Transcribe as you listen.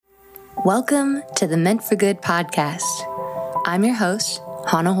Welcome to the Meant for Good podcast. I'm your host,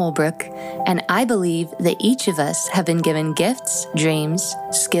 Hannah Holbrook, and I believe that each of us have been given gifts, dreams,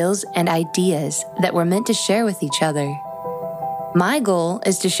 skills, and ideas that we're meant to share with each other. My goal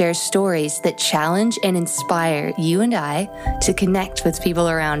is to share stories that challenge and inspire you and I to connect with people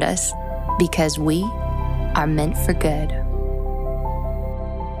around us because we are meant for good.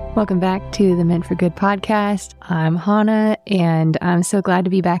 Welcome back to the Meant for Good podcast. I'm Hannah, and I'm so glad to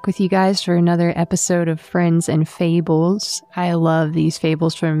be back with you guys for another episode of Friends and Fables. I love these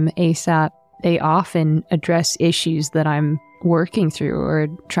fables from Aesop. They often address issues that I'm working through or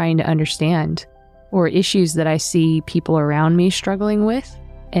trying to understand, or issues that I see people around me struggling with.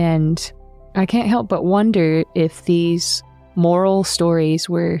 And I can't help but wonder if these moral stories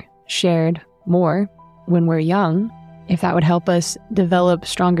were shared more when we're young, if that would help us develop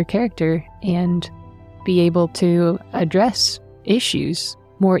stronger character and be able to address issues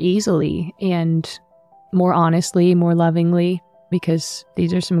more easily and more honestly, more lovingly, because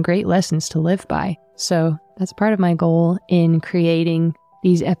these are some great lessons to live by. So that's part of my goal in creating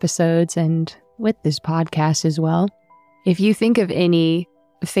these episodes and with this podcast as well. If you think of any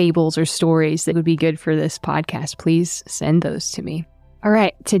fables or stories that would be good for this podcast, please send those to me. All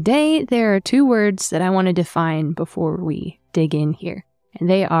right, today there are two words that I want to define before we dig in here, and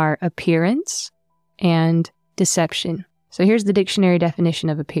they are appearance and deception. So here's the dictionary definition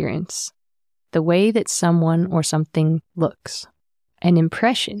of appearance: the way that someone or something looks, an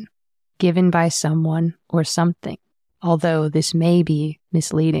impression given by someone or something, although this may be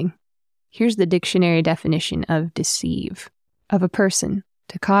misleading. Here's the dictionary definition of deceive: of a person,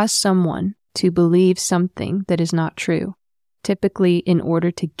 to cause someone to believe something that is not true, typically in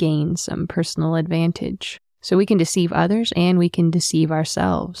order to gain some personal advantage. So we can deceive others and we can deceive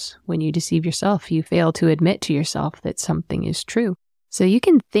ourselves. When you deceive yourself, you fail to admit to yourself that something is true. So you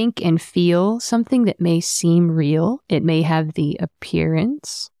can think and feel something that may seem real. It may have the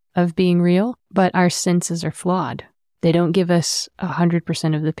appearance of being real, but our senses are flawed. They don't give us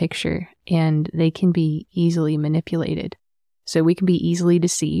 100% of the picture, and they can be easily manipulated. So we can be easily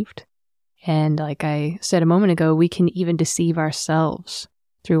deceived. And like I said a moment ago, we can even deceive ourselves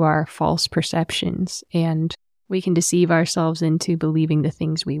through our false perceptions, and we can deceive ourselves into believing the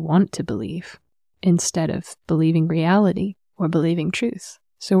things we want to believe instead of believing reality or believing truth.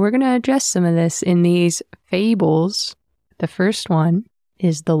 So we're going to address some of this in these fables. The first one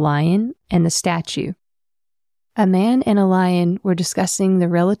is the lion and the statue. A man and a lion were discussing the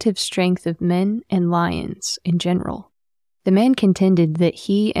relative strength of men and lions in general. The man contended that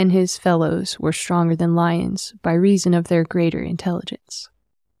he and his fellows were stronger than lions by reason of their greater intelligence.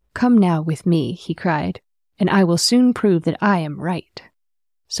 "Come now with me," he cried, "and I will soon prove that I am right."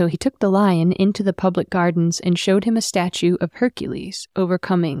 So he took the lion into the public gardens and showed him a statue of Hercules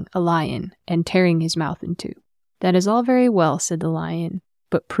overcoming a lion and tearing his mouth in two. "That is all very well," said the lion,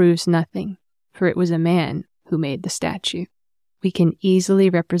 "but proves nothing, for it was a man who made the statue." We can easily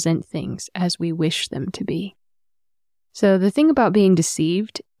represent things as we wish them to be. So the thing about being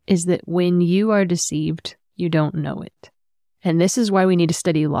deceived is that when you are deceived, you don't know it. And this is why we need to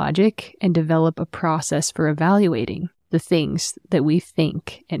study logic and develop a process for evaluating the things that we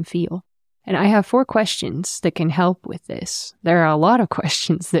think and feel. And I have 4 questions that can help with this. There are a lot of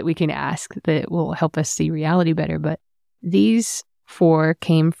questions that we can ask that will help us see reality better, but these 4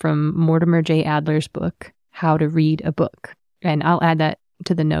 came from Mortimer J. Adler's book, How to Read a Book. And I'll add that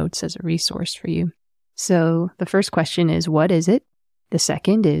to the notes as a resource for you. So the first question is, what is it? The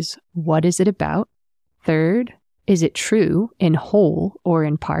second is, what is it about? Third, is it true in whole or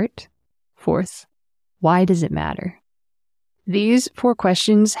in part? Fourth, why does it matter? These 4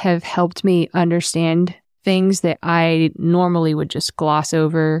 questions have helped me understand things that I normally would just gloss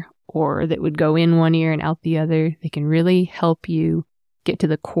over or that would go in one ear and out the other. They can really help you get to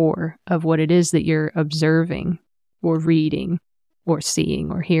the core of what it is that you're observing or reading or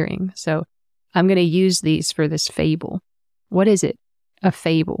seeing or hearing. So I'm going to use these for this fable. What is it? A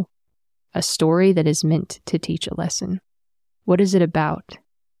fable. A story that is meant to teach a lesson. What is it about?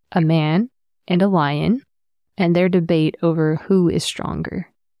 A man and a lion and their debate over who is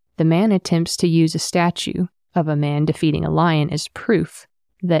stronger. The man attempts to use a statue of a man defeating a lion as proof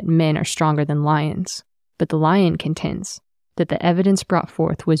that men are stronger than lions. But the lion contends that the evidence brought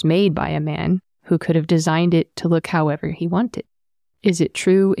forth was made by a man who could have designed it to look however he wanted. Is it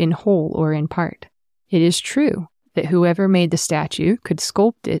true in whole or in part? It is true that whoever made the statue could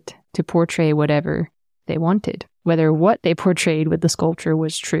sculpt it to portray whatever they wanted, whether what they portrayed with the sculpture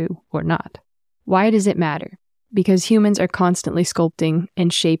was true or not. Why does it matter? Because humans are constantly sculpting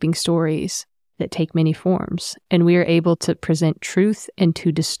and shaping stories that take many forms, and we are able to present truth and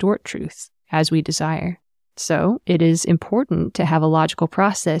to distort truth as we desire. So it is important to have a logical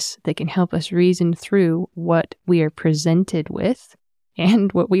process that can help us reason through what we are presented with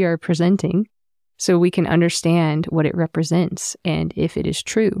and what we are presenting, so we can understand what it represents and if it is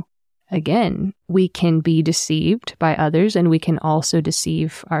true. Again, we can be deceived by others, and we can also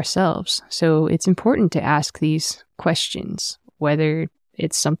deceive ourselves. So it's important to ask these questions, whether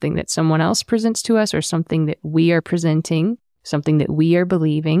it's something that someone else presents to us or something that we are presenting, something that we are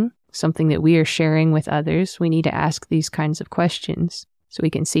believing, something that we are sharing with others. We need to ask these kinds of questions so we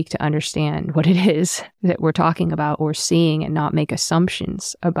can seek to understand what it is that we're talking about or seeing, and not make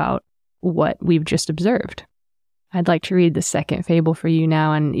assumptions about what we've just observed. I'd like to read the second fable for you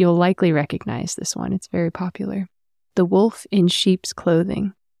now, and you'll likely recognize this one. It's very popular. The Wolf in Sheep's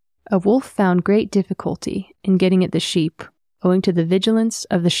Clothing. A wolf found great difficulty in getting at the sheep, owing to the vigilance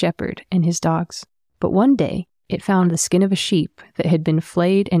of the shepherd and his dogs. But one day it found the skin of a sheep that had been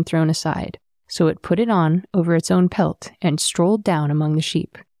flayed and thrown aside. So it put it on over its own pelt and strolled down among the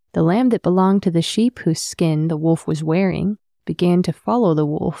sheep. The lamb that belonged to the sheep whose skin the wolf was wearing began to follow the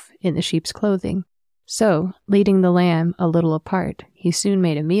wolf in the sheep's clothing. So, leading the lamb a little apart, he soon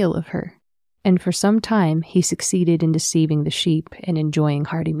made a meal of her. And for some time he succeeded in deceiving the sheep and enjoying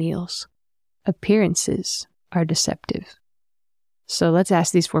hearty meals. Appearances are deceptive. So let's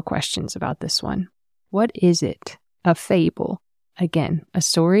ask these 4 questions about this one. What is it? A fable. Again, a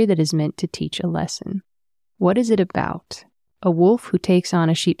story that is meant to teach a lesson. What is it about? A wolf who takes on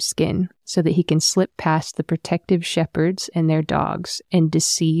a sheep's skin so that he can slip past the protective shepherds and their dogs and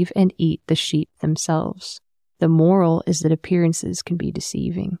deceive and eat the sheep themselves. The moral is that appearances can be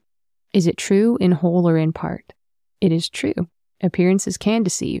deceiving. Is it true in whole or in part? It is true. Appearances can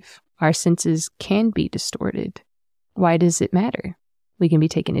deceive. Our senses can be distorted. Why does it matter? We can be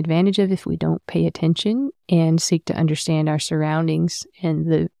taken advantage of if we don't pay attention and seek to understand our surroundings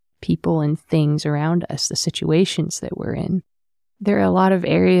and the people and things around us, the situations that we're in. There are a lot of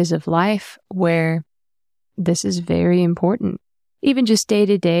areas of life where this is very important. Even just day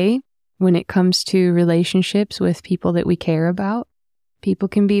to day, when it comes to relationships with people that we care about, people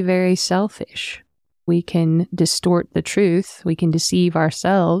can be very selfish. We can distort the truth. We can deceive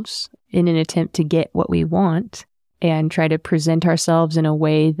ourselves in an attempt to get what we want, and try to present ourselves in a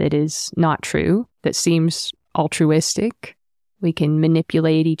way that is not true, that seems altruistic. We can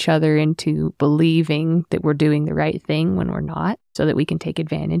manipulate each other into believing that we're doing the right thing when we're not, so that we can take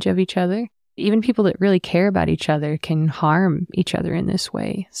advantage of each other. Even people that really care about each other can harm each other in this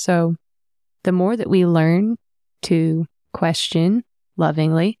way. So the more that we learn to question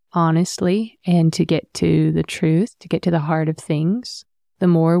lovingly, honestly, and to get to the truth, to get to the heart of things, the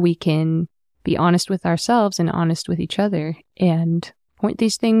more we can be honest with ourselves and honest with each other and point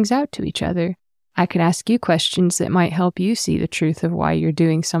these things out to each other. I could ask you questions that might help you see the truth of why you're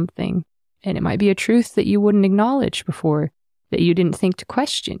doing something. And it might be a truth that you wouldn't acknowledge before, that you didn't think to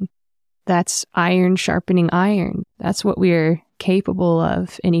question. That's iron sharpening iron. That's what we're capable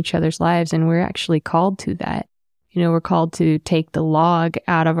of in each other's lives, and we're actually called to that. We're called to take the log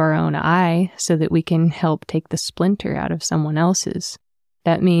out of our own eye so that we can help take the splinter out of someone else's.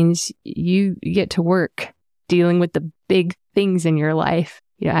 That means you get to work dealing with the big things in your life,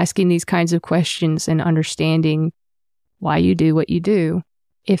 asking these kinds of questions and understanding why you do what you do,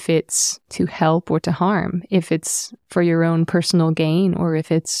 if it's to help or to harm, if it's for your own personal gain, or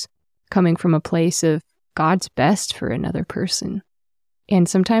if it's coming from a place of God's best for another person. And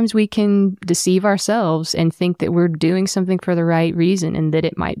sometimes we can deceive ourselves and think that we're doing something for the right reason and that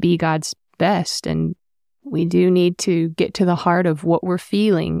it might be God's best. And we do need to get to the heart of what we're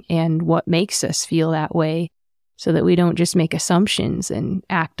feeling and what makes us feel that way, so that we don't just make assumptions and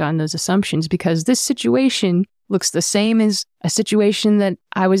act on those assumptions because this situation looks the same as a situation that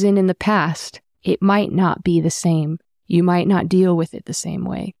I was in the past. It might not be the same. You might not deal with it the same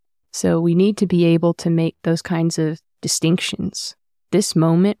way. So we need to be able to make those kinds of distinctions. This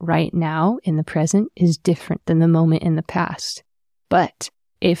moment right now in the present is different than the moment in the past. But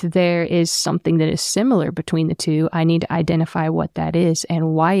if there is something that is similar between the two, I need to identify what that is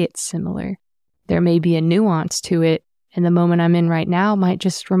and why it's similar. There may be a nuance to it, and the moment I'm in right now might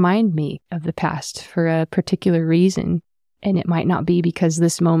just remind me of the past for a particular reason, and it might not be because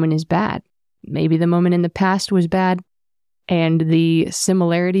this moment is bad. Maybe the moment in the past was bad, and the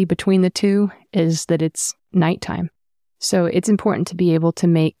similarity between the two is that it's nighttime. So it's important to be able to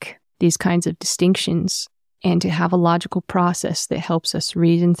make these kinds of distinctions and to have a logical process that helps us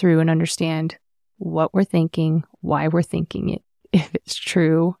reason through and understand what we're thinking, why we're thinking it, if it's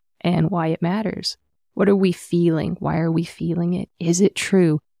true, and why it matters. What are we feeling? Why are we feeling it? Is it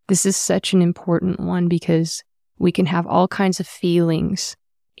true? This is such an important one because we can have all kinds of feelings,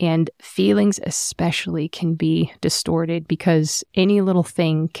 and feelings especially can be distorted because any little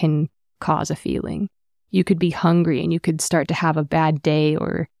thing can cause a feeling. You could be hungry and you could start to have a bad day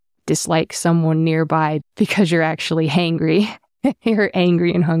or dislike someone nearby because you're actually hangry. You're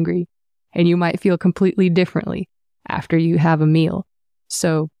angry and hungry, and you might feel completely differently after you have a meal.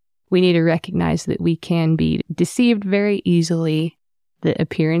 So we need to recognize that we can be deceived very easily, that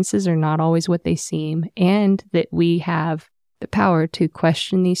appearances are not always what they seem, and that we have the power to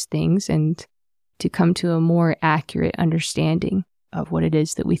question these things and to come to a more accurate understanding of what it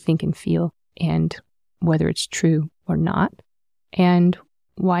is that we think and feel, and whether it's true or not, and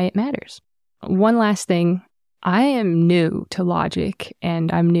why it matters. One last thing, I am new to logic,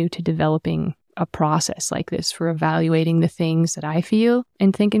 and I'm new to developing a process like this for evaluating the things that I feel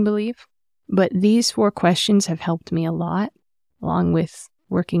and think and believe. But these 4 questions have helped me a lot, along with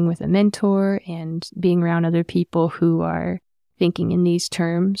working with a mentor and being around other people who are thinking in these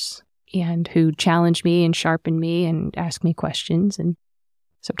terms and who challenge me and sharpen me and ask me questions. And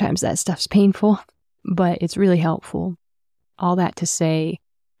sometimes that stuff's painful, but it's really helpful. All that to say,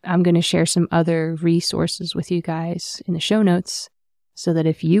 I'm going to share some other resources with you guys in the show notes so that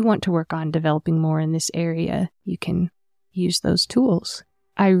if you want to work on developing more in this area, you can use those tools.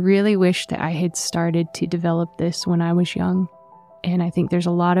 I really wish that I had started to develop this when I was young, and I think there's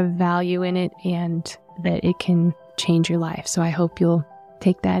a lot of value in it and that it can change your life. So I hope you'll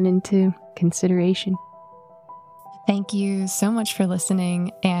take that into consideration. Thank you so much for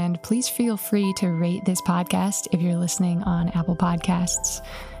listening, and please feel free to rate this podcast if you're listening on Apple Podcasts.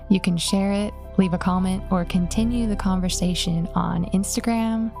 You can share it, leave a comment, or continue the conversation on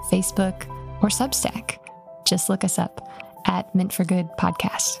Instagram, Facebook, or Substack. Just look us up at Meant for Good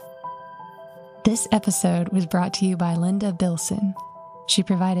Podcast. This episode was brought to you by Linda Bilson. She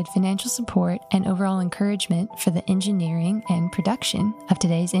provided financial support and overall encouragement for the engineering and production of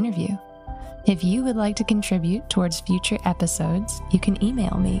today's interview. If you would like to contribute towards future episodes, you can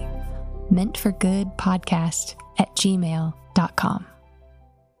email me, meantforgoodpodcast@gmail.com.